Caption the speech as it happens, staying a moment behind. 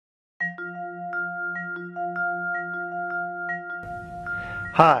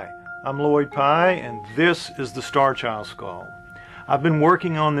Hi, I'm Lloyd and this is the Starchild skull. I've been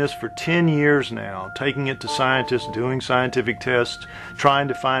working on this for 10 years now, taking it to scientists, doing scientific tests, trying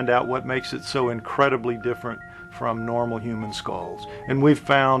to find out what makes it so incredibly different from normal human skulls. And we've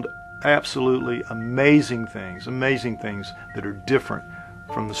found absolutely amazing things that are different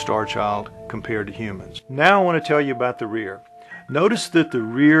from the Starchild compared to humans. Now I want to tell you about the rear. Notice that the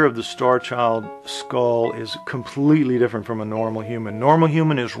rear of the Starchild skull is completely different from a normal human. Normal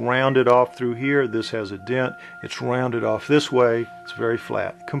human is rounded off through here. This has a dent. It's rounded off this way. It's very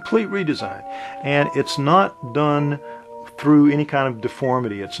flat. Complete redesign. And it's not done through any kind of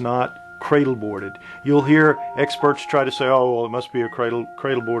deformity. It's not cradle boarded. You'll hear experts try to say, oh, well, it must be a cradle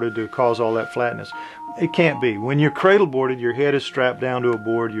boarded to cause all that flatness. It can't be. When you're cradle boarded, your head is strapped down to a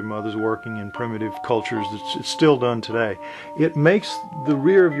board. Your mother's working in primitive cultures. It's still done today. It makes the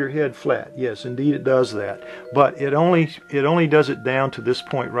rear of your head flat. Yes, indeed it does that. But it only does it down to this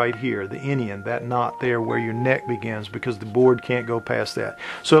point right here, the inion, that knot there where your neck begins, because the board can't go past that.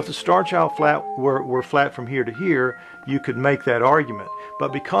 So if the Starchild were flat from here to here, you could make that argument.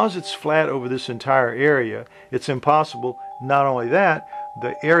 But because it's flat over this entire area, it's impossible. Not only that,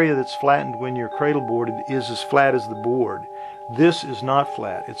 the area that's flattened when you're cradle boarded is as flat as the board. This is not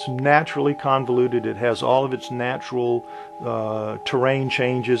flat. It's naturally convoluted. It has all of its natural terrain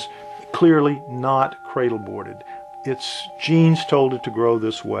changes. Clearly not cradle boarded. Its genes told it to grow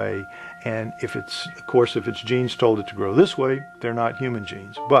this way, and if its genes told it to grow this way, they're not human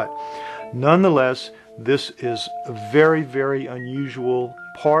genes. But nonetheless, this is a very, very unusual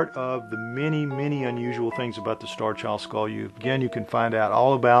part of the many, many unusual things about the Starchild skull. You can find out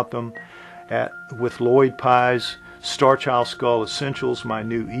all about them with Lloyd Pye's Starchild Skull Essentials, my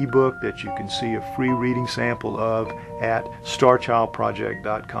new ebook that you can see a free reading sample of at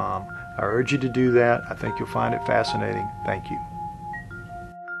starchildproject.com. I urge you to do that. I think you'll find it fascinating. Thank you.